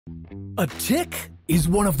A tick is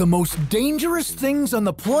one of the most dangerous things on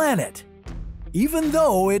the planet. Even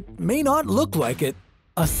though it may not look like it,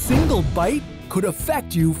 a single bite could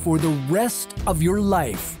affect you for the rest of your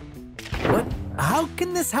life. But how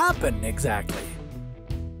can this happen exactly?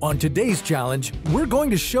 On today's challenge, we're going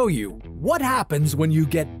to show you what happens when you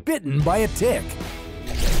get bitten by a tick.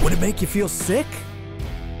 Would it make you feel sick?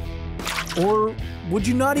 Or would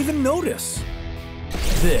you not even notice?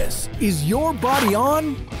 This is your body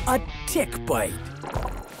on a tick bite.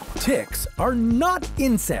 Ticks are not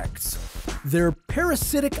insects. They're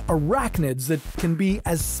parasitic arachnids that can be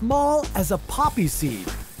as small as a poppy seed.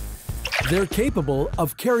 They're capable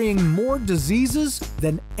of carrying more diseases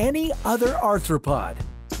than any other arthropod.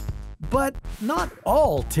 But not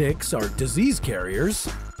all ticks are disease carriers.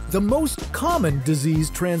 The most common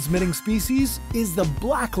disease-transmitting species is the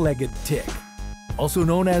black-legged tick, also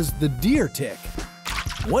known as the deer tick.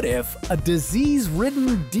 What if a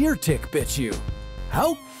disease-ridden deer tick bit you?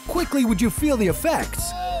 How quickly would you feel the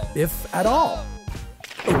effects, if at all?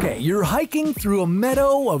 Okay, you're hiking through a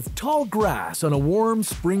meadow of tall grass on a warm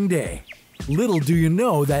spring day. Little do you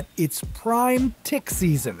know that it's prime tick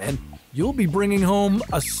season and you'll be bringing home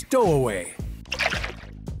a stowaway.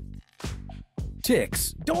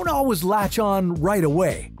 Ticks don't always latch on right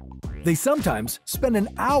away. They sometimes spend an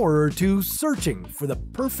hour or two searching for the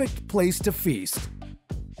perfect place to feast,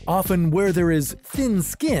 often where there is thin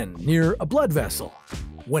skin near a blood vessel.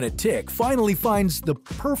 When a tick finally finds the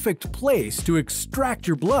perfect place to extract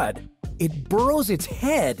your blood, it burrows its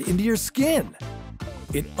head into your skin.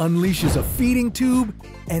 It unleashes a feeding tube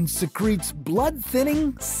and secretes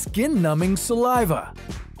blood-thinning, skin-numbing saliva.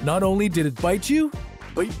 Not only did it bite you,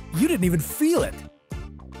 but you didn't even feel it.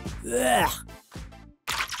 Ugh.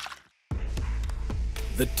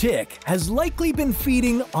 The tick has likely been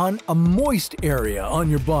feeding on a moist area on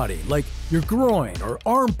your body, like your groin or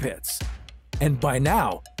armpits. And by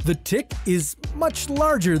now, the tick is much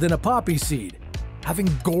larger than a poppy seed, having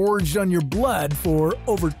gorged on your blood for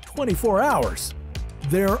over 24 hours.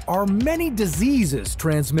 There are many diseases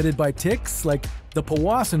transmitted by ticks, like the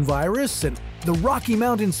Powassan virus and the Rocky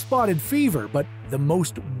Mountain spotted fever, but the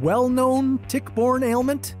most well-known tick-borne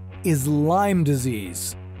ailment is Lyme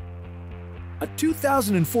disease. A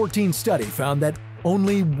 2014 study found that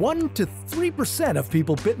only 1 to 3% of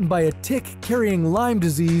people bitten by a tick carrying Lyme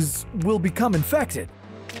disease will become infected.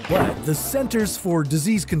 But the Centers for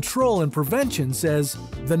Disease Control and Prevention says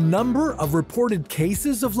the number of reported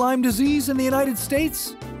cases of Lyme disease in the United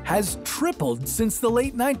States has tripled since the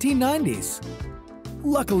late 1990s.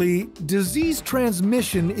 Luckily, disease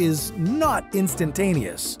transmission is not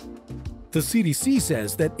instantaneous. The CDC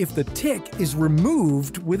says that if the tick is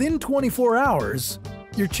removed within 24 hours,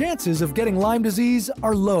 your chances of getting Lyme disease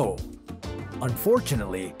are low.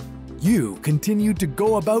 Unfortunately, you continue to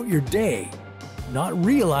go about your day, not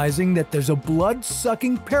realizing that there's a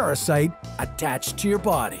blood-sucking parasite attached to your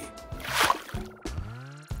body.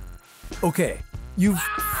 Okay, you've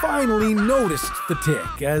finally noticed the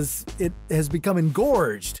tick as it has become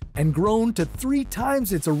engorged and grown to 3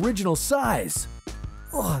 times its original size.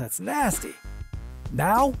 Oh, that's nasty.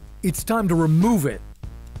 Now, it's time to remove it.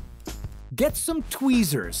 Get some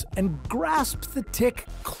tweezers and grasp the tick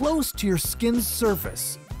close to your skin's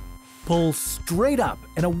surface. Pull straight up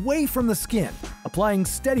and away from the skin, applying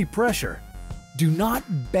steady pressure. Do not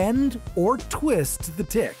bend or twist the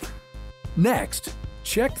tick. Next,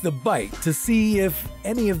 check the bite to see if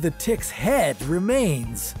any of the tick's head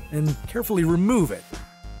remains and carefully remove it.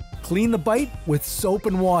 Clean the bite with soap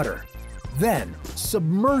and water. Then,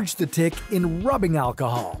 submerge the tick in rubbing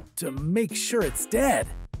alcohol to make sure it's dead.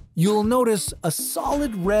 You'll notice a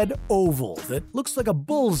solid red oval that looks like a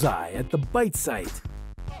bullseye at the bite site.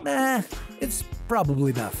 Nah, it's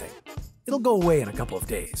probably nothing. It'll go away in a couple of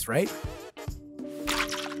days, right?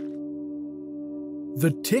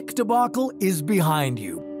 The tick debacle is behind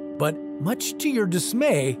you, but much to your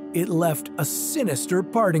dismay, it left a sinister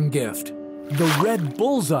parting gift. The red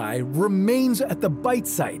bullseye remains at the bite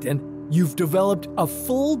site, and you've developed a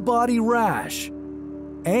full-body rash.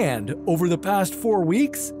 And over the past 4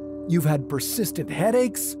 weeks, you've had persistent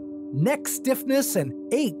headaches, neck stiffness, and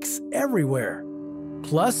aches everywhere.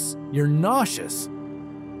 Plus, you're nauseous.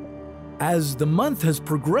 As the month has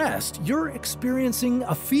progressed, you're experiencing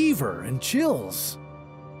a fever and chills.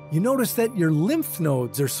 You notice that your lymph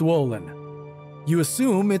nodes are swollen. You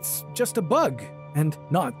assume it's just a bug, and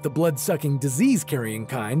not the blood-sucking disease-carrying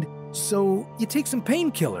kind, so you take some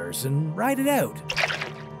painkillers and ride it out.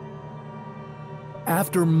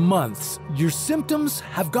 After months, your symptoms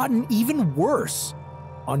have gotten even worse.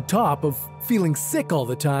 On top of feeling sick all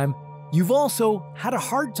the time, You've also had a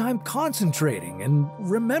hard time concentrating and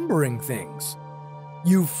remembering things.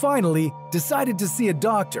 You've finally decided to see a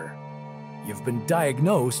doctor. You've been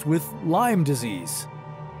diagnosed with Lyme disease.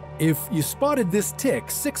 If you spotted this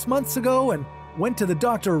tick 6 months ago and went to the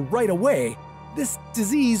doctor right away, this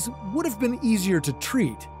disease would have been easier to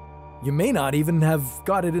treat. You may not even have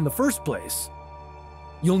got it in the first place.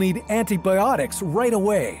 You'll need antibiotics right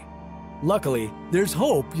away. Luckily, there's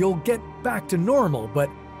hope you'll get back to normal, but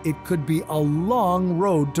it could be a long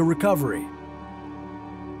road to recovery.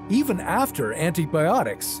 Even after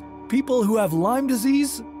antibiotics, people who have Lyme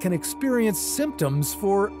disease can experience symptoms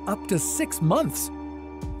for up to 6 months.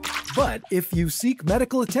 But if you seek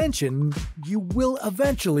medical attention, you will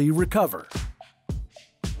eventually recover.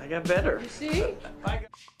 I got better. See?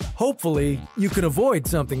 Hopefully, you can avoid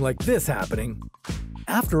something like this happening.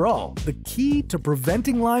 After all, the key to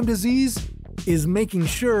preventing Lyme disease is making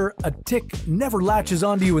sure a tick never latches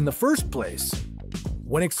onto you in the first place.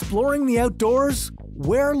 When exploring the outdoors,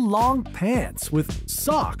 wear long pants with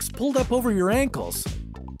socks pulled up over your ankles.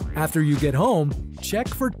 After you get home, check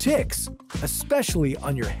for ticks, especially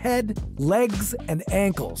on your head, legs, and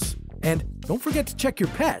ankles. And don't forget to check your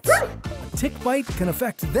pets. A tick bite can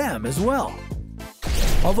affect them as well.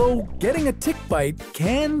 Although getting a tick bite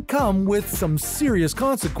can come with some serious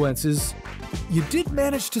consequences, you did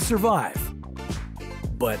manage to survive.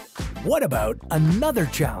 But what about another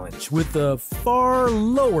challenge with a far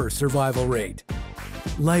lower survival rate?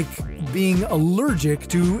 Like being allergic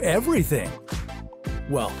to everything.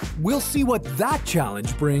 Well, we'll see what that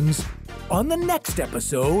challenge brings on the next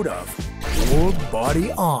episode of Your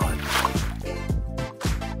Body On.